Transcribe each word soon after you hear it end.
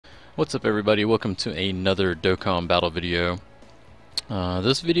What's up everybody, welcome to another Dokkan battle video.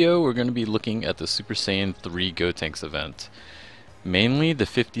 This video we're going to be looking at the Super Saiyan 3 Gotenks event. Mainly the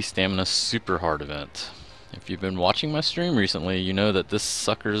 50 stamina super hard event. If you've been watching my stream recently, you know that this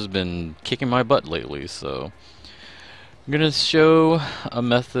sucker's been kicking my butt lately, so I'm going to show a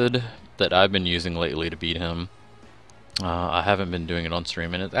method that I've been using lately to beat him. I haven't been doing it on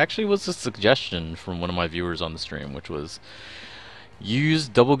stream, and it actually was a suggestion from one of my viewers on the stream, which was use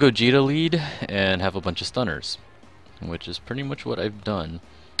double Gogeta lead and have a bunch of stunners, which is pretty much what I've done.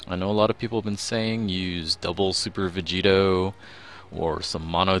 I know a lot of people have been saying use double Super Vegito or some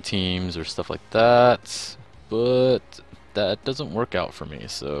mono teams or stuff like that, but that doesn't work out for me.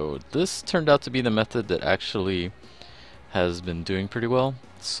 So this turned out to be the method that actually has been doing pretty well.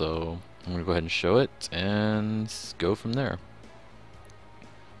 So I'm going to go ahead and show it and go from there.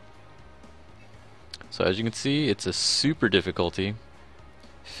 So as you can see, it's a super difficulty,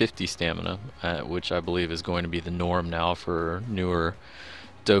 50 stamina, which I believe is going to be the norm now for newer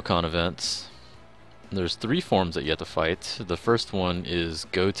Dokkan events. There's 3 forms that you have to fight. The first one is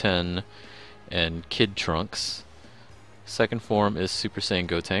Goten and Kid Trunks. Second form is Super Saiyan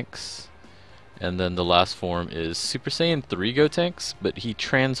Gotenks. And then the last form is Super Saiyan 3 Gotenks, but he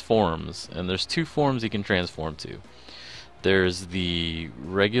transforms, and there's 2 forms he can transform to. There's the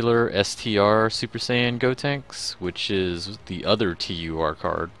regular STR Super Saiyan Gotenks, which is the other TUR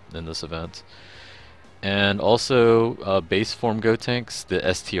card in this event, and also base form Gotenks, the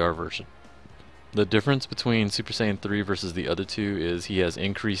STR version. The difference between Super Saiyan 3 versus the other 2 is he has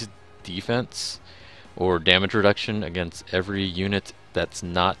increased defense or damage reduction against every unit that's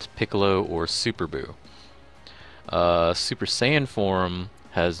not Piccolo or Super Buu. Super Saiyan form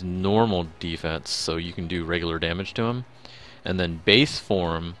has normal defense, so you can do regular damage to him. And then base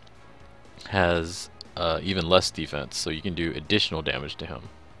form has even less defense, so you can do additional damage to him.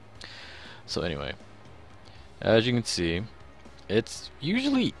 So anyway, as you can see, it's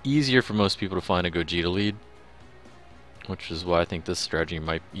usually easier for most people to find a Gogeta lead, which is why I think this strategy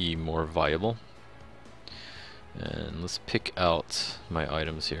might be more viable. And let's pick out my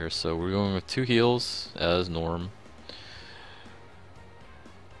items here. So we're going with 2 heals as norm.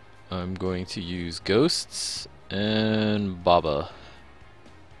 I'm going to use Ghosts and Baba.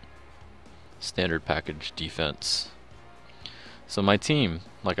 Standard package defense. So my team,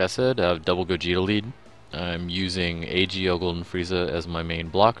 like I said, I have double Gogeta lead. I'm using AGL Golden Freeza as my main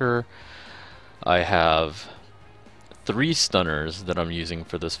blocker. I have 3 stunners that I'm using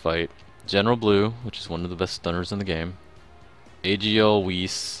for this fight. General Blue, which is one of the best stunners in the game. AGL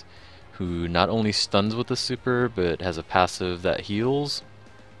Whis, who not only stuns with the super, but has a passive that heals.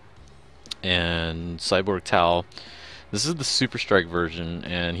 And Cyborg Tao. This is the Super Strike version,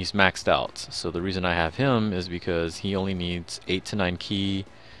 and he's maxed out. So the reason I have him is because he only needs 8 to 9 ki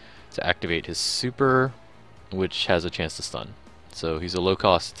to activate his super, which has a chance to stun. So he's a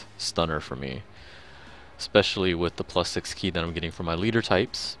low-cost stunner for me, especially with the plus 6 ki that I'm getting from my leader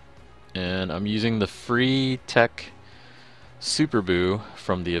types. And I'm using the free tech Super Buu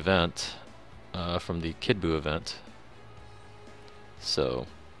from the event, from the Kid Buu event. So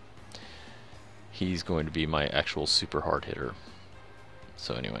he's going to be my actual super hard hitter.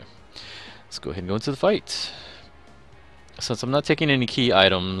 So anyway, let's go ahead and go into the fight. Since I'm not taking any key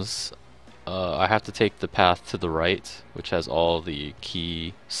items, I have to take the path to the right, which has all the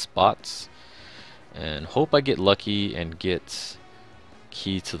key spots, and hope I get lucky and get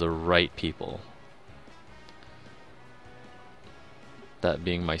key to the right people. That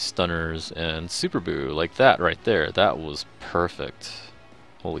being my stunners and Super Buu, like that right there. That was perfect.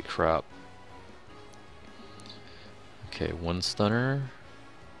 Holy crap. Okay, 1 stunner.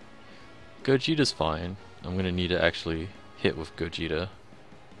 Gogeta's fine. I'm gonna need to actually hit with Gogeta.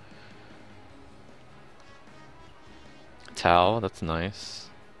 Tao, that's nice.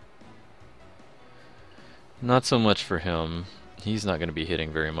 Not so much for him. He's not gonna be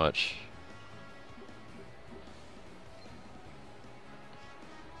hitting very much.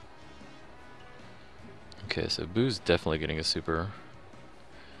 Okay, so Buu's definitely getting a super.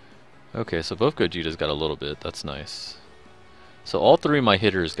 Okay, so both Gogetas got a little bit. That's nice. So all 3 of my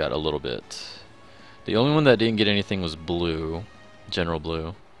hitters got a little bit. The only one that didn't get anything was Blue, General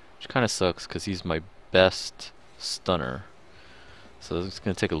Blue, which kind of sucks because he's my best stunner. So it's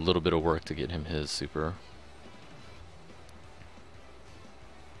going to take a little bit of work to get him his super.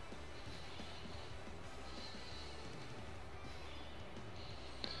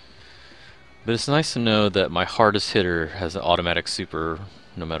 But it's nice to know that my hardest hitter has an automatic super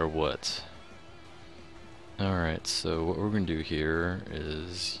no matter what. Alright, so what we're going to do here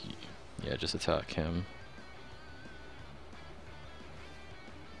is, yeah, just attack him.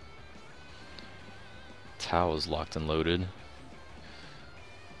 Tao is locked and loaded.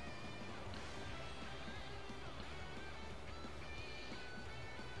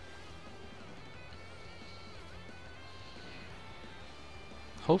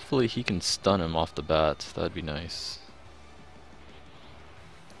 Hopefully he can stun him off the bat. That'd be nice.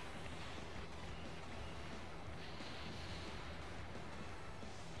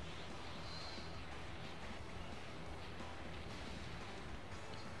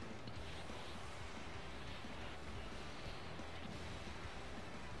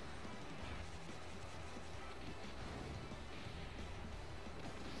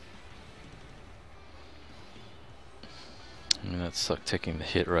 That sucked taking the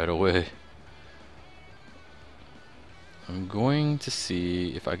hit right away. I'm going to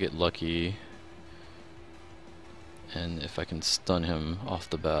see if I get lucky and if I can stun him off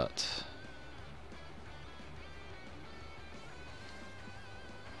the bat.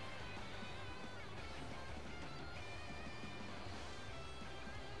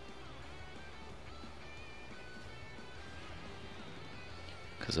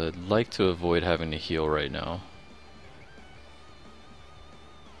 Because I'd like to avoid having to heal right now.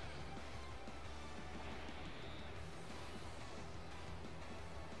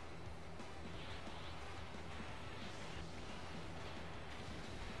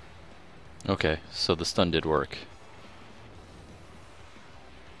 Okay, so the stun did work.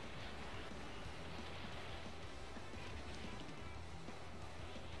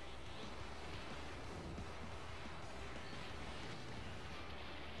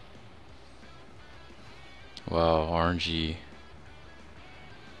 Wow, RNG.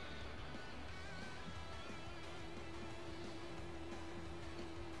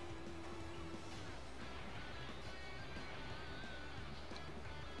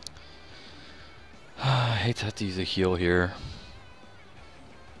 I hate to have to use a heal here.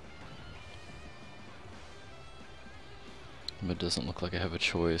 But it doesn't look like I have a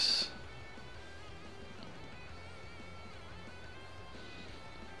choice.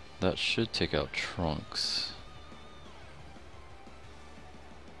 That should take out Trunks.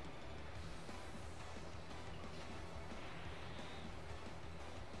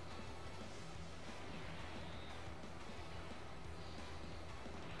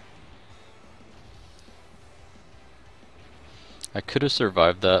 I could have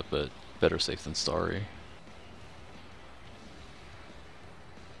survived that, but better safe than sorry.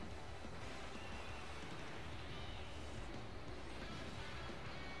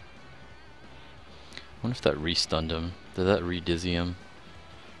 I wonder if that re-stunned him. Did that re-dizzy him?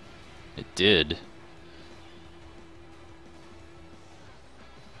 It did.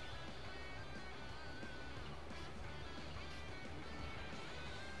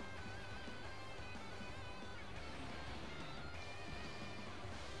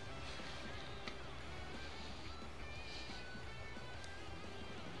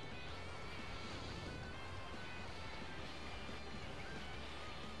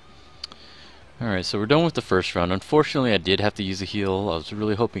 Alright, so we're done with the first round. Unfortunately, I did have to use a heal. I was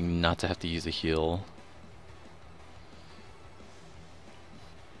really hoping not to have to use a heal.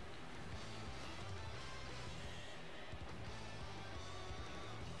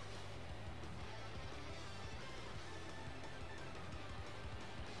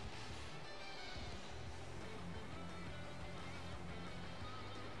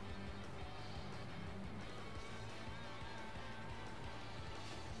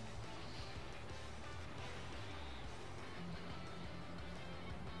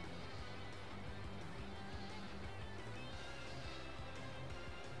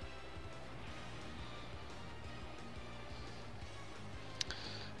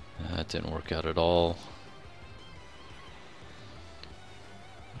 That didn't work out at all.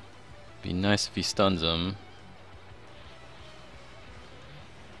 Be nice if he stuns him.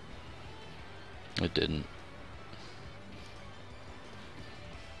 It didn't.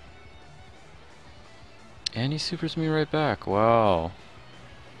 And he supers me right back. Wow.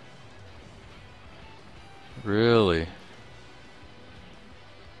 Really?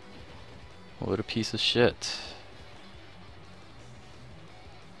 What a piece of shit.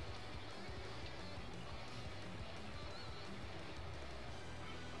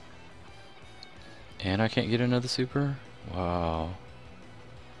 And I can't get another super? Wow.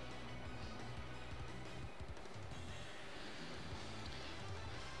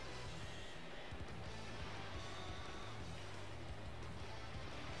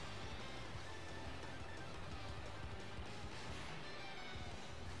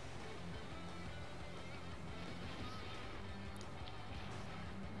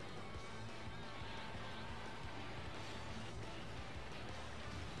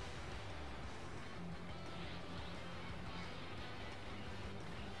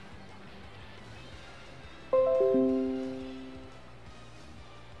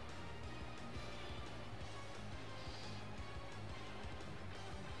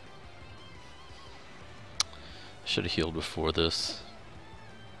 Should have healed before this.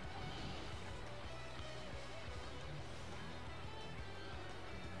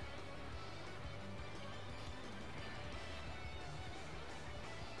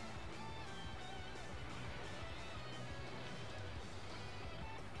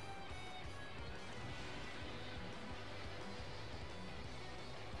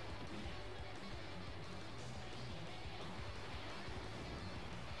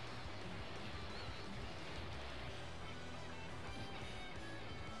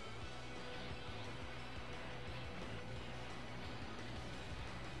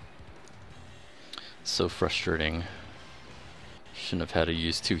 So frustrating. Shouldn't have had to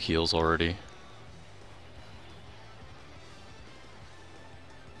use 2 heals already.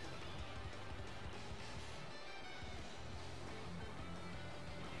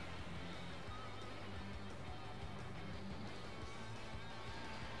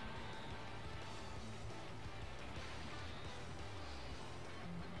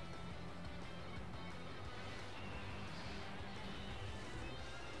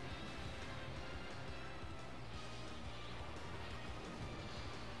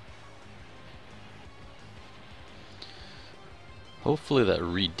 Hopefully that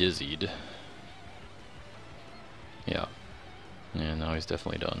re-dizzied. Yeah. Yeah, now he's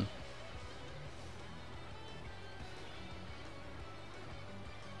definitely done.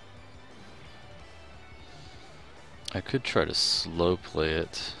 I could try to slow play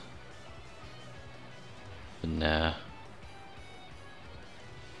it. But nah.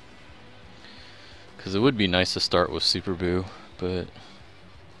 Because it would be nice to start with Super Boo, but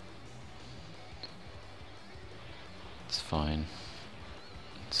it's fine.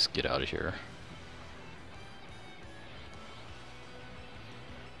 Let's get out of here.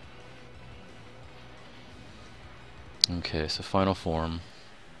 Okay, so final form.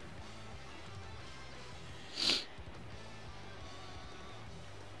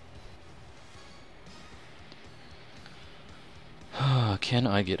 Can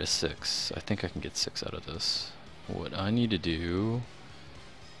I get a 6? I think I can get 6 out of this. What I need to do,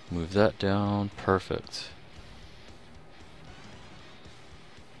 move that down, perfect.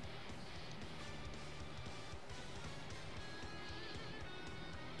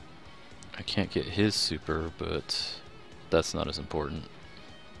 I can't get his super, but that's not as important.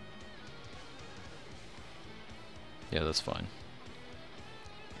 Yeah, that's fine.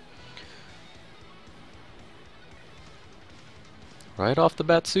 Right off the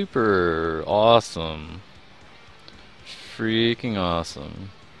bat super! Awesome. Freaking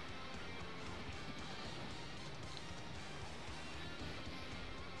awesome.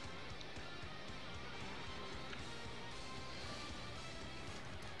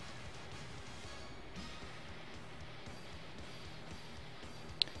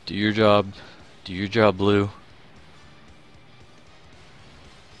 Do your job. Do your job, Blue.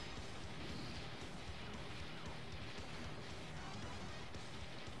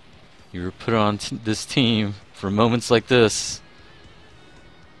 You were put on this team for moments like this.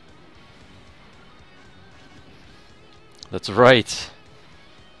 That's right.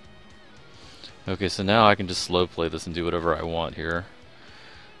 Okay, so now I can just slow play this and do whatever I want here.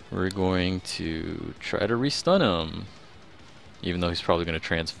 We're going to try to restun him, even though he's probably going to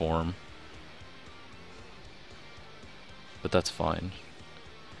transform. But that's fine.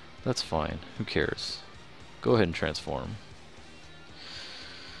 That's fine. Who cares? Go ahead and transform.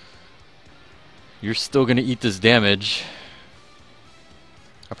 You're still gonna eat this damage.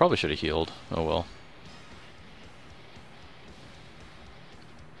 I probably should have healed. Oh well.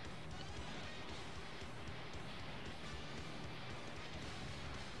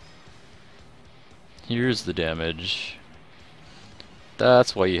 Here's the damage.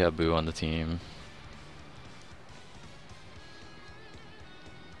 That's why you have Boo on the team.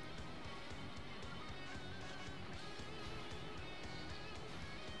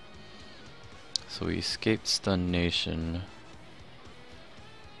 So we escaped Stun Nation.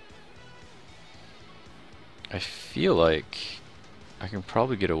 I feel like I can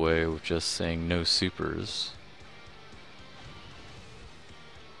probably get away with just saying no supers.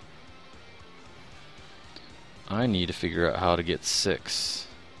 I need to figure out how to get 6.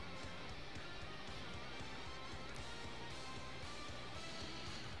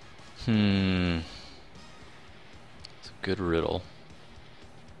 It's a good riddle.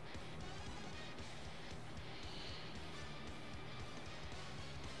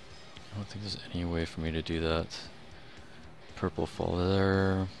 I don't think there's any way for me to do that. Purple fall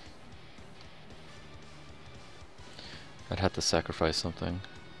there. I'd have to sacrifice something.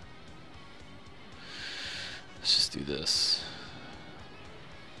 Let's just do this.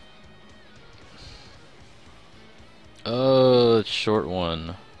 Oh, short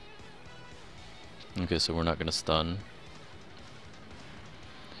one. Okay, so we're not gonna stun.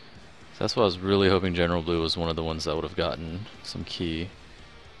 That's why I was really hoping General Blue was one of the ones that would have gotten some key.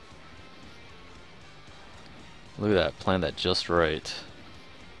 Look at that, planned that just right.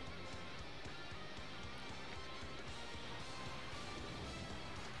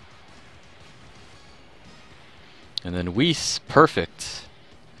 And then Whis, perfect.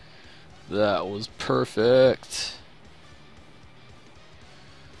 That was perfect.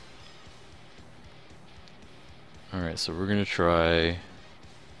 Alright, so we're gonna try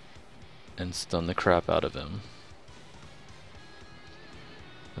and stun the crap out of him.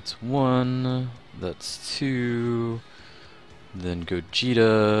 That's one, that's two, then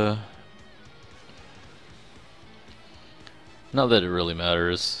Gogeta. Not that it really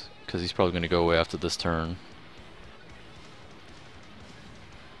matters, because he's probably going to go away after this turn.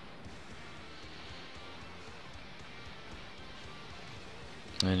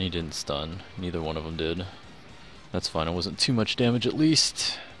 And he didn't stun. Neither one of them did. That's fine, it wasn't too much damage at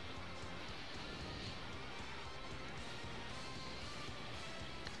least.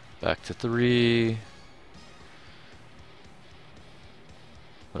 Back to 3.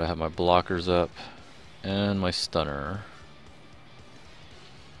 But I have my blockers up and my stunner.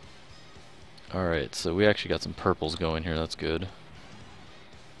 Alright, so we actually got some purples going here, that's good.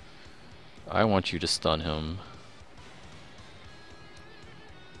 I want you to stun him.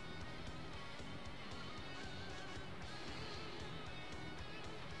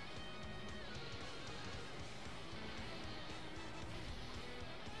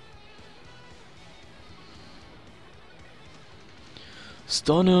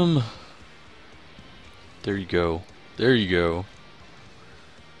 Stun him! There you go. There you go.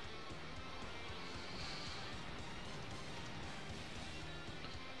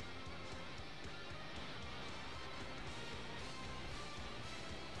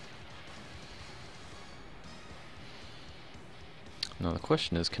 Now the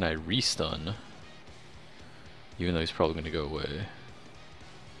question is, can I re-stun? Even though he's probably going to go away.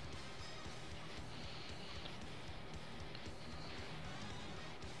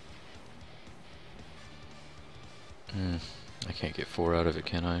 I can't get 4 out of it,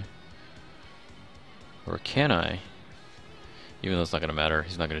 can I? Or can I? Even though it's not going to matter,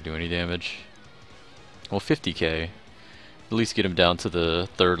 he's not going to do any damage. Well, 50k. At least get him down to the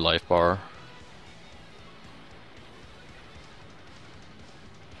 3rd life bar.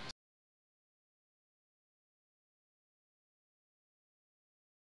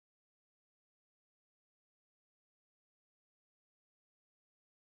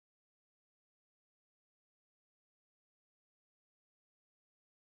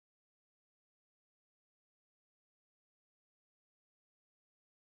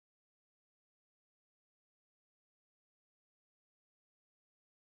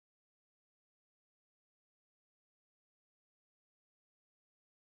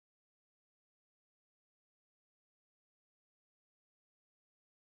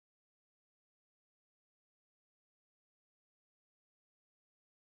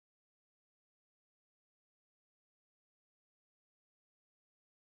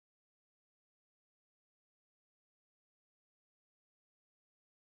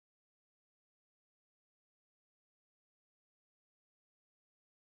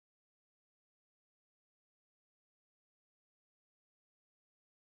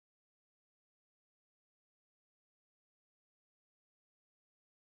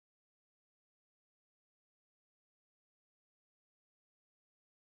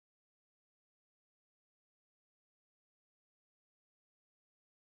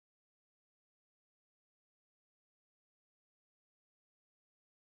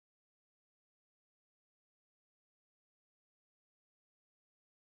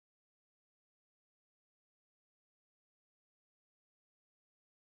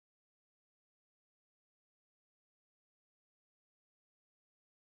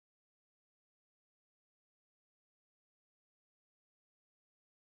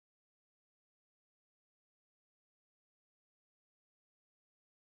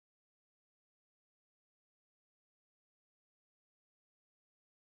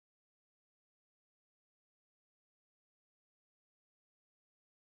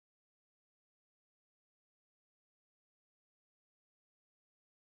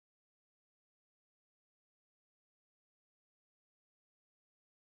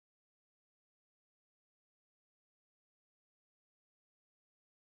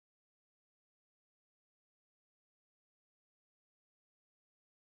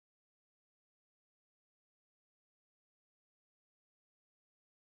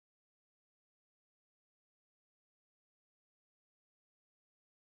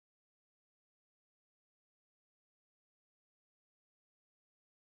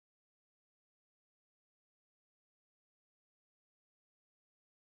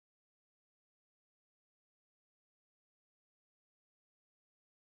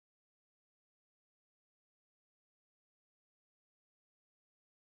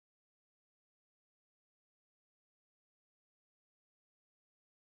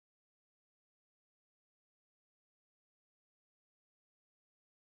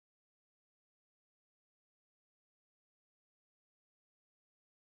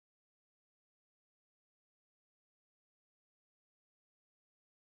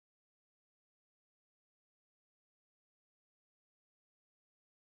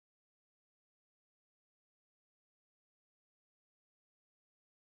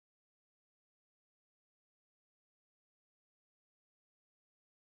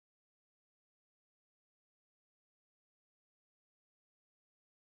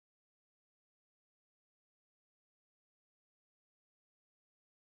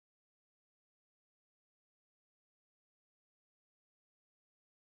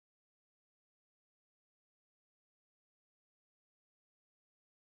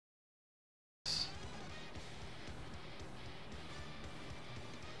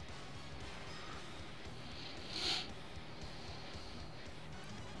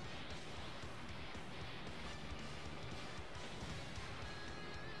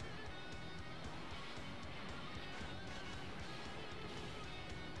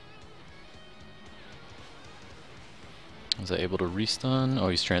 Was I able to restun? Oh,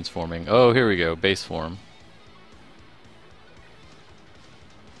 he's transforming. Oh, here we go. Base form.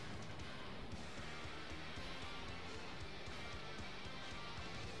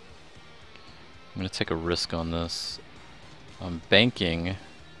 I'm going to take a risk on this. I'm banking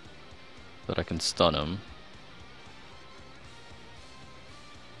that I can stun him.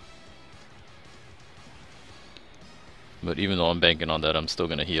 But even though I'm banking on that, I'm still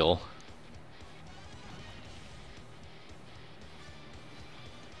going to heal.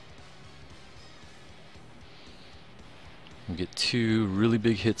 And get 2 really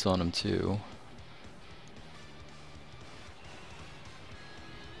big hits on him too.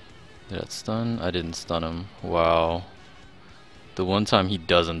 Did that stun? I didn't stun him. Wow. The one time he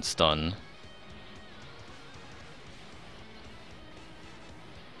doesn't stun.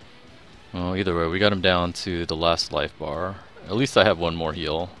 Well, either way, we got him down to the last life bar. At least I have 1 more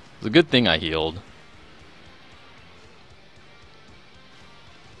heal. It's a good thing I healed.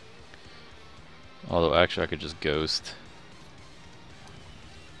 Although, actually, I could just ghost.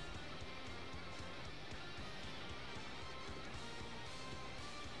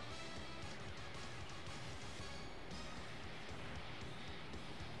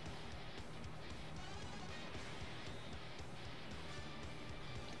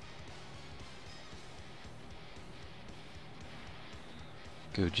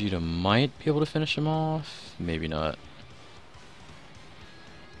 Gogeta might be able to finish him off. Maybe not.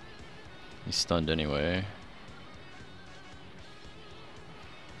 He's stunned anyway.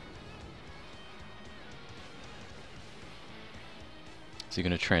 Is he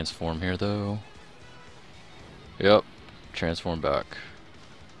gonna transform here though? Yep, transform back.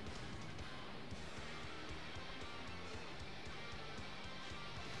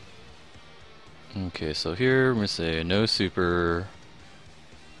 Okay, so here we're gonna say no super.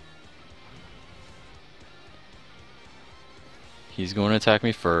 He's going to attack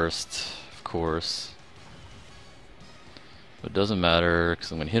me first, of course. But it doesn't matter, because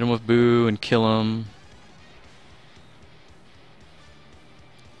I'm going to hit him with Boo and kill him.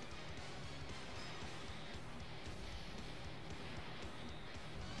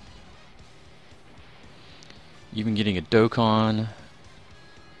 Even getting a Dokkan.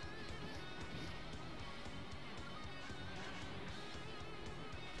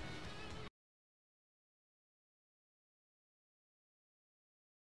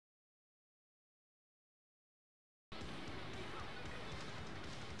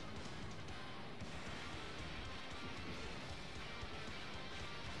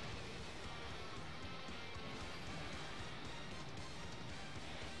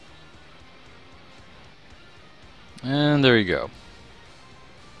 And there you go.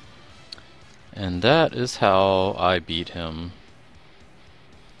 And that is how I beat him.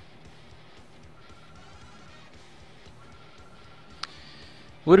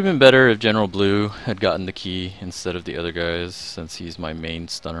 Would have been better if General Blue had gotten the key instead of the other guys, since he's my main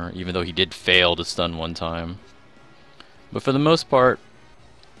stunner, even though he did fail to stun 1 time. But for the most part,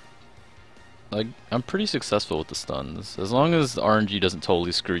 like, I'm pretty successful with the stuns. As long as the RNG doesn't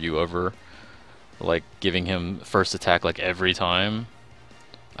totally screw you over, like giving him first attack like every time,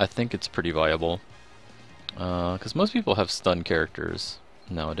 I think it's pretty viable. Because most people have stun characters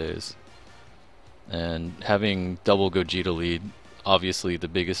nowadays. And having double Gogeta lead, obviously the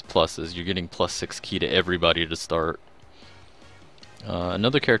biggest plus is you're getting +6 key to everybody to start.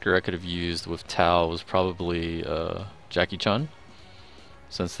 Another character I could have used with Tao was probably Jackie Chun,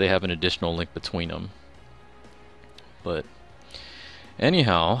 since they have an additional link between them. But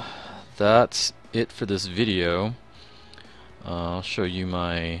anyhow, that's it for this video. I'll show you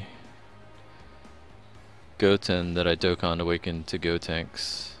my Goten that I Dokkan awakened to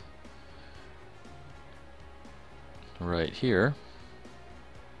Gotenks right here.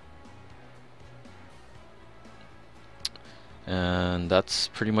 And that's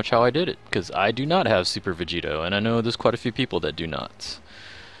pretty much how I did it, because I do not have Super Vegito, and I know there's quite a few people that do not.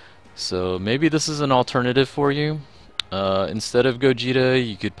 So maybe this is an alternative for you. Instead of Gogeta,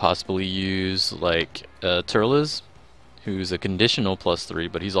 you could possibly use like Turles, who's a conditional +3,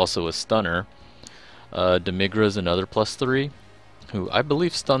 but he's also a stunner. Demigra's another +3, who I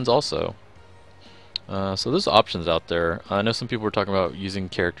believe stuns also. So there's options out there. I know some people were talking about using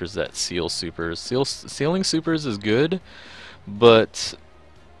characters that seal supers. Sealing supers is good, but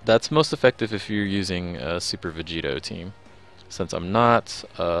that's most effective if you're using a Super Vegito team. Since I'm not,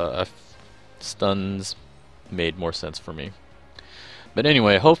 stuns made more sense for me. But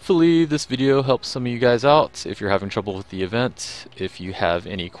anyway, hopefully this video helps some of you guys out if you're having trouble with the event. If you have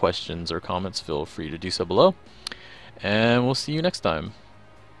any questions or comments, feel free to do so below. And we'll see you next time.